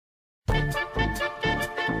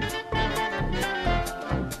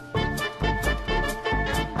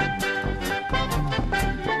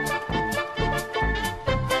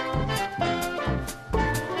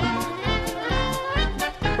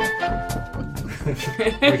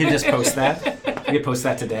We can just post that. We can post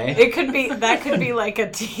that today. That could be like a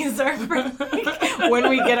teaser for like, when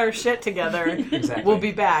we get our shit together. Exactly. We'll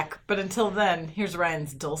be back. But until then, here's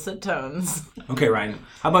Ryan's dulcet tones. Okay, Ryan.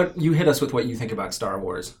 How about you hit us with what you think about Star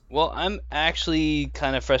Wars? Well, I'm actually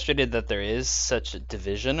kind of frustrated that there is such a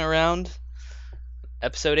division around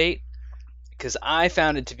Episode 8, because I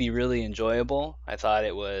found it to be really enjoyable. I thought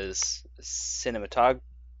it was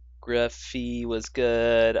cinematography was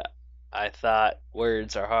good. I thought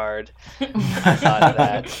words are hard. I thought of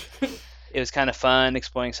that. It was kind of fun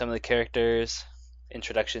exploring some of the characters,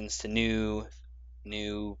 introductions to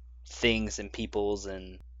new things and peoples,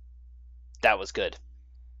 and that was good.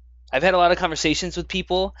 I've had a lot of conversations with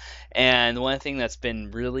people, and one thing that's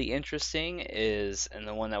been really interesting is, and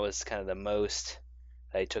the one that was kind of the most,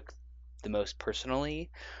 that I took the most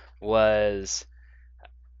personally, was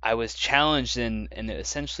I was challenged, and it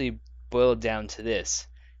essentially boiled down to this.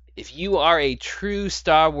 If you are a true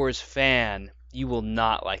Star Wars fan, you will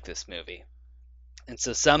not like this movie. And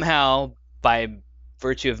so somehow, by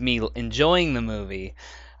virtue of me enjoying the movie,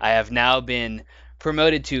 I have now been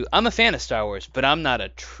promoted to, I'm a fan of Star Wars, but I'm not a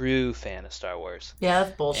true fan of Star Wars. Yeah,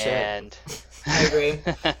 that's bullshit. And I agree.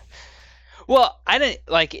 Well, I didn't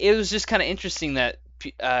like. It was just kind of interesting that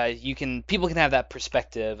people can have that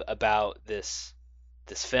perspective about this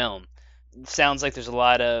film. It sounds like there's a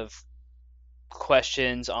lot of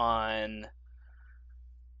questions on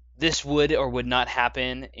this would or would not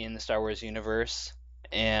happen in the Star Wars universe,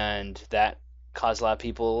 and that caused a lot of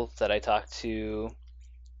people that I talked to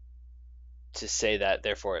say that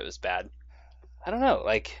therefore it was bad. I don't know,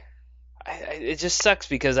 like it just sucks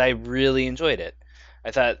because I really enjoyed it.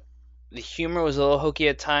 I thought the humor was a little hokey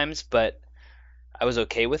at times, but I was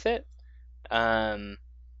okay with it,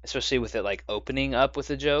 especially with it like opening up with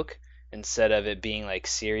a joke instead of it being like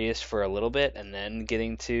serious for a little bit and then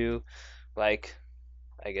getting to like,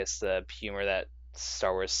 I guess, the humor that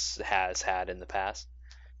Star Wars has had in the past.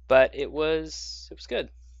 But it was good.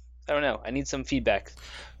 I don't know. I need some feedback.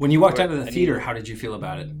 When you walked out of the theater, how did you feel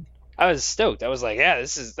about it? I was stoked. I was like, yeah,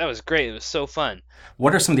 that was great. It was so fun.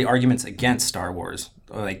 What are some of the arguments against Star Wars?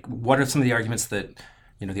 Like, what are some of the arguments that,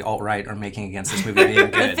 the alt-right are making against this movie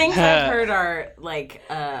being good? The things I've heard are, like,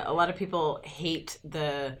 a lot of people hate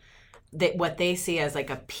what they see as, like,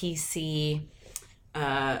 a PC,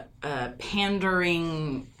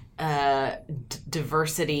 pandering,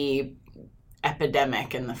 diversity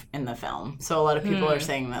epidemic in the film. So a lot of people are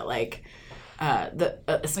saying that, like,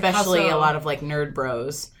 especially a lot of, like, nerd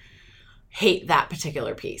bros hate that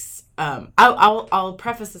particular piece. I'll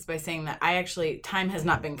preface this by saying that time has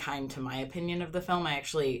not been kind to my opinion of the film. I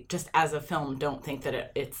actually, just as a film, don't think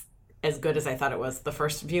that it's as good as I thought it was the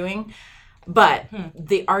first viewing. But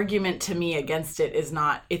the argument to me against it is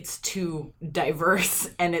not it's too diverse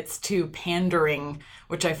and it's too pandering,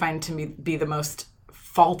 which I find to be the most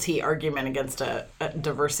faulty argument against a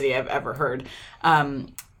diversity I've ever heard.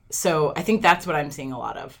 So I think that's what I'm seeing a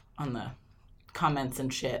lot of on the comments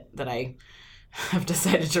and shit that I have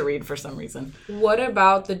decided to read for some reason. What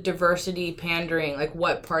about the diversity pandering? Like,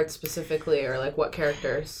 what parts specifically, or like what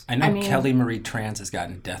characters? I know Kelly Marie Tran has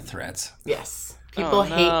gotten death threats. Yes. People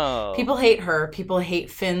hate her. People hate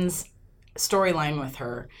Finn's storyline with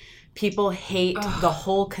her. People hate the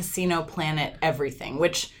whole Casino Planet everything,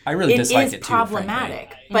 which I really dislike it too,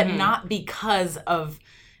 problematic, frankly. but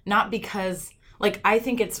not because like, I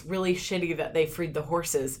think it's really shitty that they freed the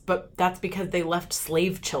horses, but that's because they left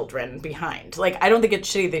slave children behind. Like, I don't think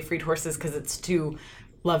it's shitty they freed horses because it's too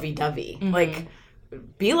lovey-dovey. Like,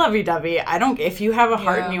 be lovey-dovey. If you have a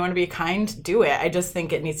heart and you want to be kind, do it. I just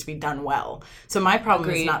think it needs to be done well. So my problem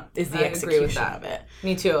is the execution of it.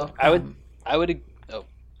 Me too. I would. Oh,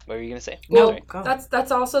 what were you gonna say? Well,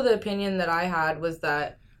 that's also the opinion that I had, was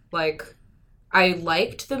that, like, I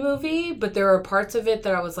liked the movie, but there were parts of it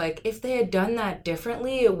that I was like, if they had done that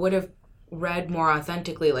differently, it would have read more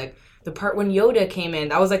authentically. Like, the part when Yoda came in,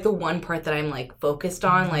 that was, like, the one part that I'm, like, focused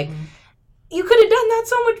on. Like, you could have done that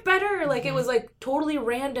so much better. Like, it was, like, totally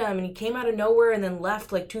random, and he came out of nowhere and then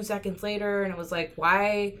left, like, 2 seconds later, and it was like,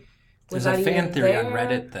 why was that even there? There's a fan theory on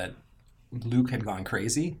Reddit that Luke had gone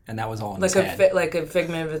crazy, and that was all in his head. Like a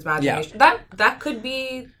figment of his imagination. Yeah. That could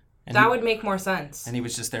be... That would make more sense. And he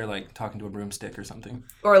was just there, like, talking to a broomstick or something.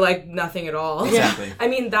 Or, like, nothing at all. Exactly. I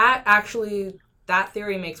mean, that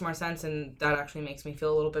theory makes more sense, and that actually makes me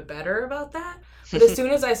feel a little bit better about that. But as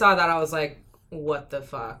soon as I saw that, I was like, what the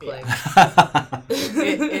fuck? Yeah. Like,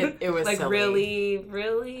 it was like, silly.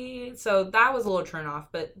 really? So that was a little turn off,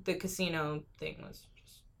 but the casino thing was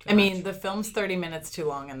just I mean, the film's 30 minutes too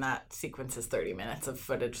long, and that sequence is 30 minutes of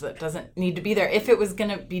footage that doesn't need to be there. If it was going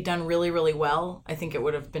to be done really, really well, I think it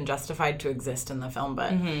would have been justified to exist in the film,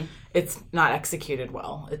 but it's not executed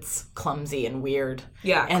well. It's clumsy and weird.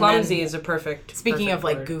 Yeah, and clumsy is a perfect. Speaking of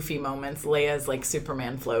like word. goofy moments, Leia's like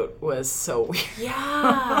Superman float was so weird.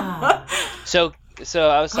 Yeah. So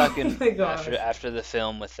I was talking my gosh. after the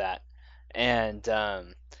film with that, and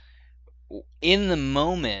in the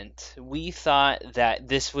moment, we thought that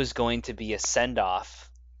this was going to be a send-off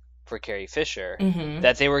for Carrie Fisher.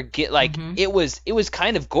 That they were it was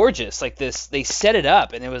kind of gorgeous. Like this, they set it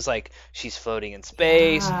up, and it was like she's floating in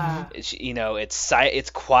space. Yeah. It's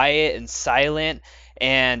quiet and silent,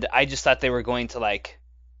 and I just thought they were going to like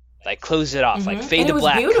close it off, like fade to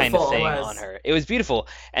black kind of thing on her. It was beautiful,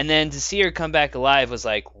 and then to see her come back alive was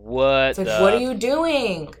like, what? It's like, what are you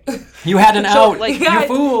doing? You had an out. like, you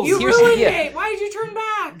fools. You ruined it. Why did you turn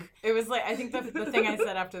back? It was like, I think the thing I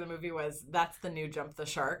said after the movie was, that's the new Jump the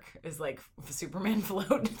Shark, is like Superman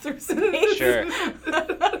float through space. Sure.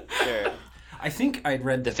 I think I'd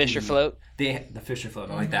read The Fisher float? The Fisher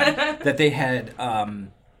float, I like that. That they had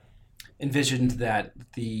envisioned that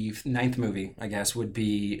the 9th movie, I guess, would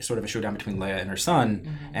be sort of a showdown between Leia and her son,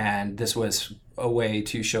 and this was a way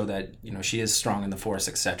to show that, she is strong in the Force,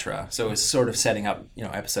 etc. So it was sort of setting up,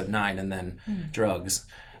 episode 9 and then drugs.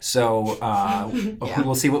 So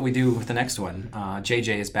we'll see what we do with the next one.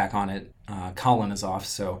 JJ is back on it. Colin is off,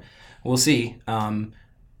 so we'll see.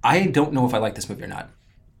 I don't know if I like this movie or not.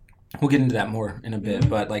 We'll get into that more in a bit,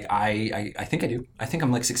 but like I think I do. I think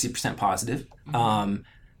I'm like 60% positive.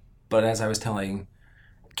 But as I was telling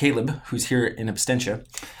Caleb, who's here in absentia,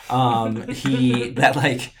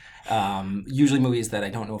 usually movies that I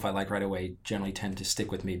don't know if I like right away generally tend to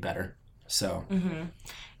stick with me better. So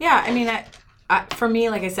yeah, I mean, for me,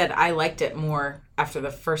 like I said, I liked it more after the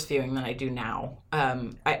first viewing than I do now.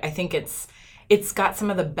 I think it's got some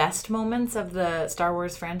of the best moments of the Star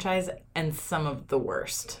Wars franchise and some of the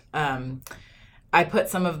worst. I put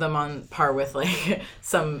some of them on par with like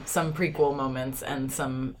some prequel moments and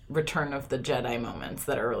some Return of the Jedi moments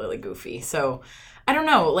that are really goofy. So I don't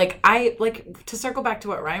know. Like to circle back to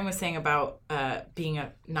what Ryan was saying about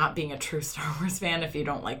not being a true Star Wars fan if you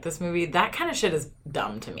don't like this movie. That kind of shit is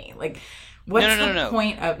dumb to me. Like, what's the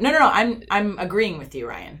point of? No. I'm agreeing with you,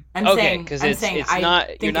 Ryan. Because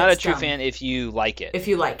you're not a true fan if you like it. If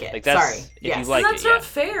you like it, like that's, sorry. If you like that's it, not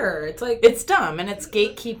fair. It's like it's dumb and it's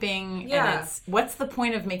gatekeeping. Yeah. And what's the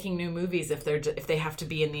point of making new movies if they have to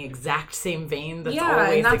be in the exact same vein that's yeah,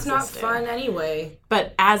 always and that's existed? not fun anyway.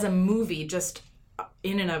 But as a movie, just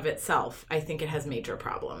in and of itself, I think it has major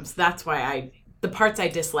problems. That's why the parts I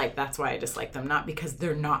dislike, that's why I dislike them, not because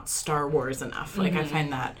they're not Star Wars enough. Like, I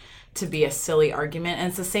find that to be a silly argument. And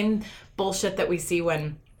it's the same bullshit that we see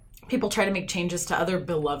when people try to make changes to other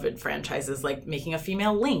beloved franchises, like making a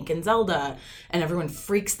female Link in Zelda, and everyone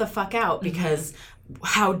freaks the fuck out because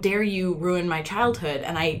how dare you ruin my childhood?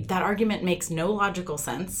 And that argument makes no logical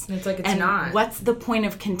sense. It's like, it's and not. What's the point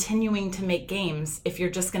of continuing to make games if you're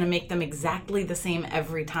just going to make them exactly the same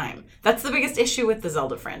every time? That's the biggest issue with the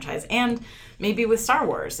Zelda franchise, and maybe with Star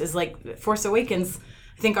Wars, is like Force Awakens.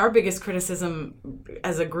 I think our biggest criticism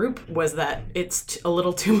as a group was that it's a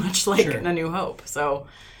little too much like A New Hope. So,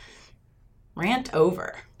 rant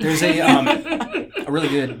over. There's a really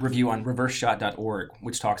good review on reverseshot.org,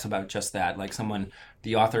 which talks about just that. Like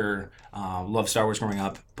the author loved Star Wars growing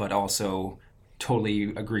up, but also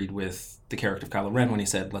totally agreed with the character of Kylo Ren when he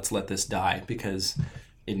said, let's let this die because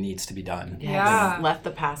it needs to be done. Yeah. Let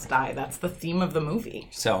the past die. That's the theme of the movie.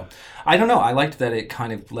 So, I don't know. I liked that it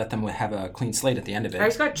kind of let them have a clean slate at the end of it. I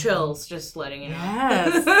just got chills just letting you know.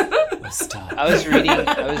 Yes. Stop. I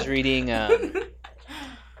was reading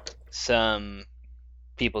some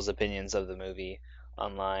people's opinions of the movie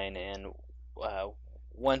online, and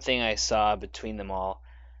one thing I saw between them all,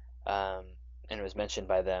 and it was mentioned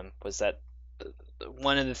by them, was that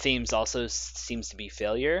one of the themes also seems to be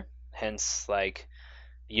failure. Hence, like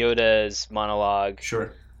Yoda's monologue.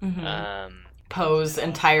 Sure. Poe's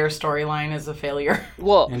entire storyline is a failure.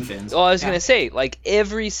 Well, And Finn's. I was gonna say, like,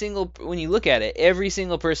 when you look at it, every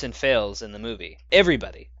single person fails in the movie.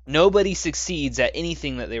 Everybody. Nobody succeeds at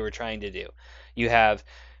anything that they were trying to do. You have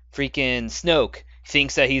freaking Snoke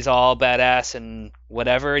thinks that he's all badass and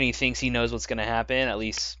whatever, and he thinks he knows what's gonna happen. At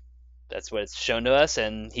least that's what it's shown to us,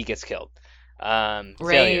 and he gets killed.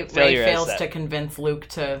 Ray failure fails to convince Luke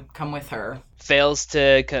to come with her. Fails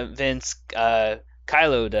to convince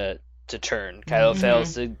Kylo to turn. Kylo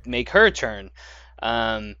fails to make her turn.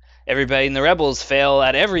 Everybody in the Rebels fail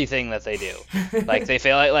at everything that they do. Like, they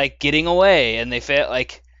fail at like getting away, and they fail,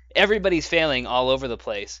 like, everybody's failing all over the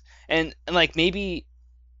place. And like, maybe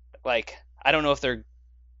like, I don't know if they're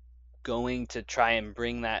going to try and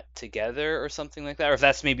bring that together or something like that, or if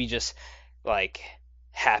that's maybe just like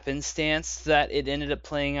happenstance that it ended up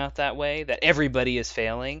playing out that way, that everybody is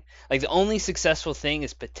failing. Like the only successful thing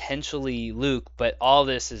is potentially Luke, but all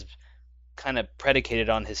this is kind of predicated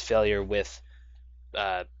on his failure with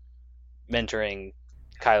mentoring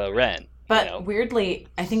Kylo Ren. But weirdly,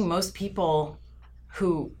 I think most people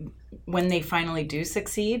who, when they finally do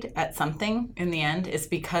succeed at something in the end, is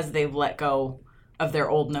because they've let go of their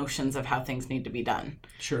old notions of how things need to be done.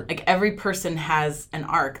 Sure. Like every person has an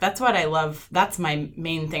arc. That's what I love. That's my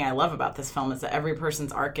main thing I love about this film, is that every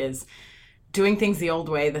person's arc is doing things the old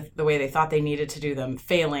way, the way they thought they needed to do them,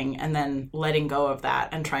 failing, and then letting go of that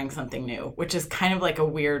and trying something new, which is kind of like a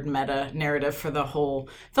weird meta narrative for the whole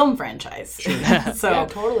film franchise. Sure. So yeah,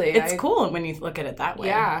 totally. It's cool when you look at it that way.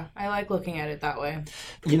 Yeah, I like looking at it that way.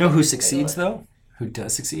 You know who succeeds, though? Who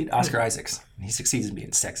does succeed? Oscar Isaacs. He succeeds in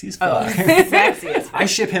being sexy as Oh, fuck. sexy as fuck. I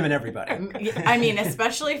ship him and everybody. I mean,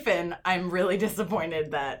 especially Finn. I'm really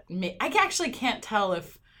disappointed that I actually can't tell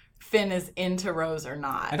if Finn is into Rose or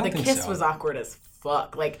not. I don't the think kiss so. was awkward as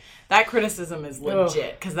fuck. Like, that criticism is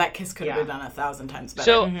legit, because that kiss could have been done 1,000 times better.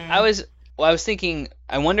 So I was thinking,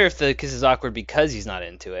 I wonder if the kiss is awkward because he's not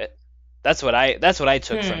into it. That's what I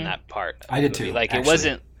took from that part. I did too, Like actually. it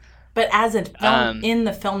wasn't. But as a film, in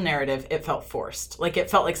the film narrative, it felt forced. Like, it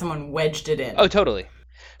felt like someone wedged it in. Oh, totally.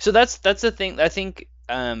 So that's the thing. I think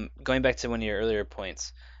going back to one of your earlier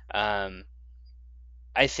points, I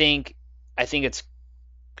think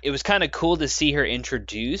it was kind of cool to see her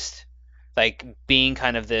introduced, like being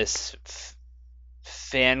kind of this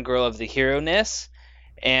fangirl of the hero-ness,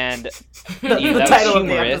 and That's the that title was of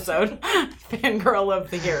the humorous. episode. Fangirl of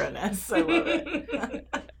the hero-ness. I love it.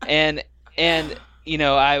 and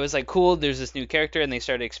I was like, cool, there's this new character, and they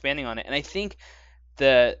started expanding on it. And I think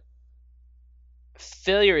the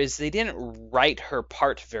failure is they didn't write her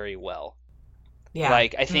part very well. Yeah.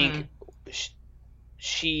 Like, I think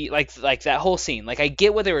she like that whole scene. Like, I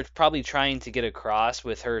get what they were probably trying to get across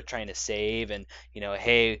with her trying to save, and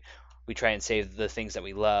hey, we try and save the things that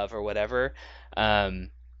we love or whatever.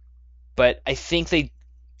 But I think they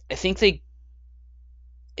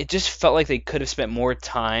it just felt like they could have spent more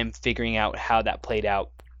time figuring out how that played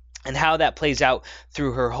out and how that plays out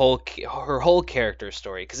through her whole character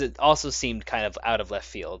story, because it also seemed kind of out of left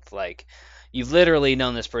field. Like, you've literally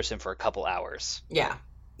known this person for a couple hours. Yeah.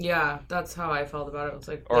 Yeah, that's how I felt about it. It was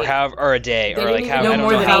like, Or or a day, they or didn't like even how no I don't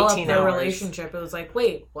more know than how- develop 18 their hours. relationship. It was like,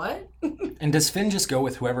 wait, what? And does Finn just go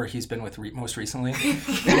with whoever he's been with most recently?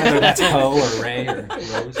 Whether that's Poe or Rey or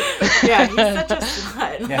Rose. Yeah, he's such a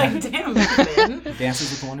slut. Yeah. Like, damn, Finn. Dances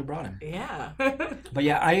with the one who brought him. Yeah. But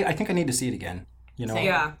yeah, I think I need to see it again. Same.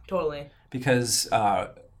 Yeah, totally. Because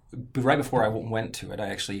right before I went to it,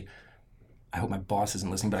 I hope my boss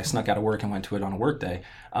isn't listening, but I snuck out of work and went to it on a work day.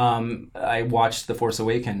 I watched The Force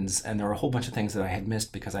Awakens, and there were a whole bunch of things that I had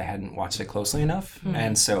missed because I hadn't watched it closely enough.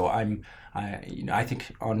 And so I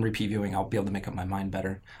think on repeat viewing, I'll be able to make up my mind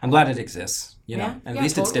better. I'm glad it exists, Yeah. and at Yeah,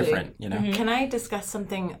 least it's totally. different, Can I discuss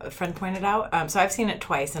something a friend pointed out? So I've seen it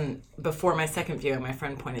twice, and before my second viewing, my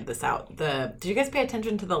friend pointed this out. Did you guys pay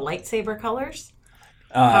attention to the lightsaber colors?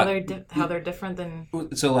 How they're different than...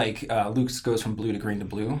 So like Luke goes from blue to green to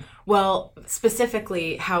blue. Well,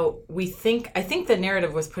 specifically how I think the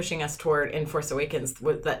narrative was pushing us toward in Force Awakens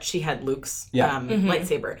was that she had Luke's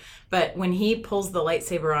lightsaber. But when he pulls the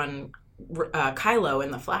lightsaber on Kylo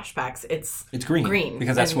in the flashbacks, it's green.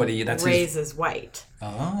 Because that's and what that's Rey's is white.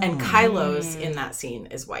 Oh. And Kylo's in that scene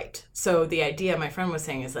is white. So the idea my friend was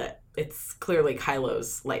saying is that it's clearly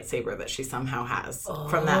Kylo's lightsaber that she somehow has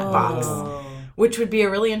from that box. Which would be a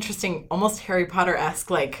really interesting, almost Harry Potter-esque,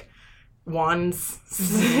 like, wands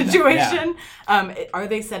situation. Are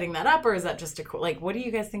they setting that up, or is that just a cool... Like, what do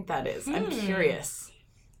you guys think that is? I'm curious.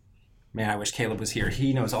 Man, I wish Caleb was here.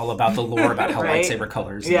 He knows all about the lore about how Right? lightsaber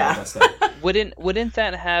colors and all that stuff. Wouldn't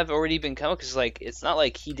that have already been coming? Because like, it's not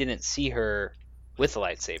like he didn't see her with a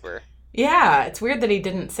lightsaber. Yeah, it's weird that he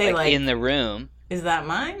didn't say, like in the room. is that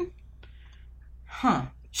mine? Huh.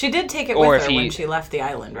 She did take it Or with if her he- when she left the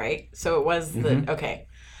island, right? So it was the... Okay.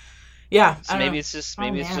 Yeah. So I don't maybe know. it's just Oh,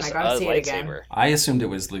 man, a I gotta see it again. lightsaber. I assumed it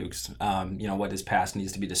was Luke's. What is past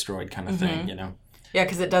needs to be destroyed kind of thing, Yeah,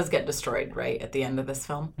 because it does get destroyed, right, at the end of this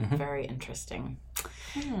film. Very interesting.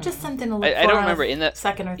 Just something to look for. I don't on remember in the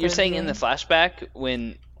second or third You're saying in viewing. the flashback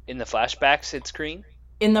in the flashbacks it's green.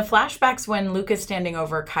 In the flashbacks when Luke is standing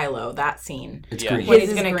over Kylo, that scene. It's Yeah. green. When His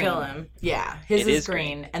he's is gonna green. kill him. Yeah, his It is is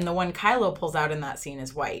green. And the one Kylo pulls out in that scene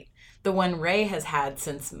is white. The one Rey has had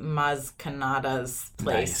since Maz Kanata's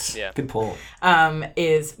place Nice. Yeah. Good pull.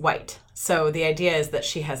 is white. So the idea is that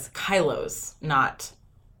she has Kylo's, not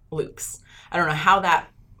Luke's. I don't know how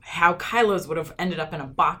Kylo's would have ended up in a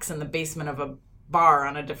box in the basement of a bar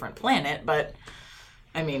on a different planet, but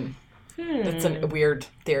I mean, that's a weird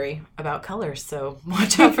theory about colors, so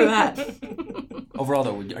watch out for that. Overall,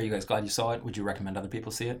 though, are you guys glad you saw it? Would you recommend other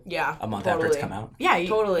people see it? Yeah, a month after it's come out? Yeah,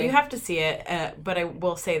 totally. You have to see it, but I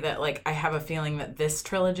will say that like I have a feeling that this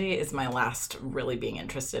trilogy is my last really being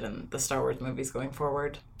interested in the Star Wars movies going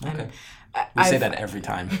forward. Okay. We say that every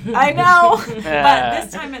time. I know, but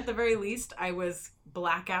this time at the very least, I was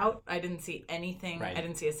blackout. I didn't see anything. Right. I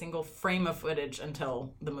didn't see a single frame of footage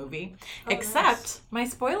until the movie, except my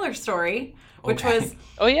spoiler story, which was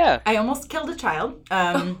I almost killed a child.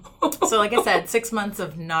 So like I said, 6 months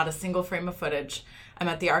of not a single frame of footage. I'm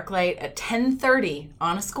at the ArcLight at 10:30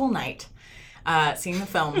 on a school night, seeing the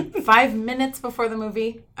film. 5 minutes before the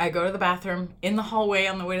movie, I go to the bathroom. In the hallway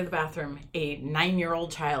on the way to the bathroom, a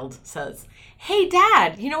 9-year-old child says, "Hey,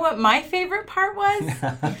 Dad, you know what my favorite part was?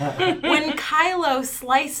 When Kylo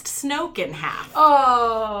sliced Snoke in half."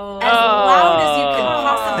 Oh. As loud as you could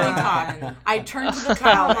possibly talk. I turned to the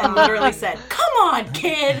child and literally said, "Come on,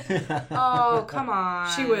 kid." Oh, come on.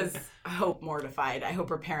 She was, I hope, mortified. I hope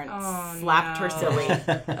her parents slapped her silly.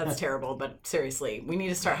 That's terrible, but seriously, we need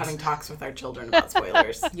to start having talks with our children about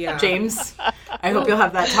spoilers. Yeah. James, I hope you'll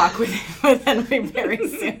have that talk with Henry very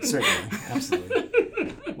soon. Certainly, absolutely.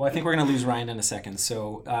 Well, I think we're going to lose Ryan in a second,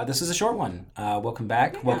 so this is a short one. Welcome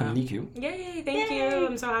back. Yeah. Welcome, Niku. Yay, thank you.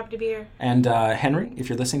 I'm so happy to be here. And Henry, if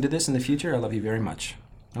you're listening to this in the future, I love you very much.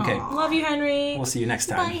 Okay. Aww. Love you, Henry. We'll see you next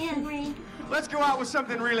time. Bye, Henry. Let's go out with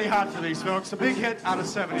something really hot for these folks. A big hit out of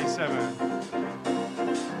 77.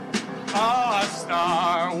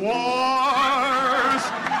 Star Wars.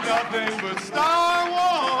 Nothing but Star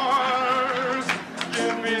Wars.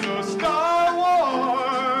 Give me the Star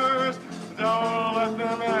Wars. Don't let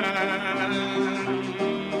them end.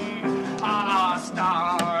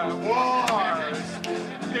 Star Wars.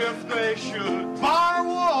 If they should bar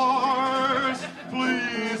wars,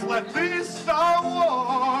 please let these Star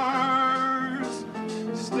Wars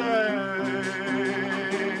stay.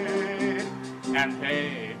 And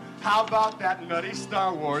hey, how about that nutty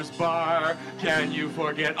Star Wars bar? Can you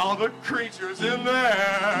forget all the creatures in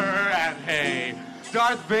there? And hey,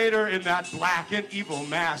 Darth Vader in that black and evil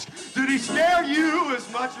mask, did he scare you as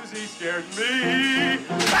much as he scared me?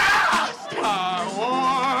 Star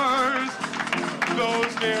Wars!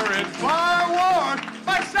 Those near and far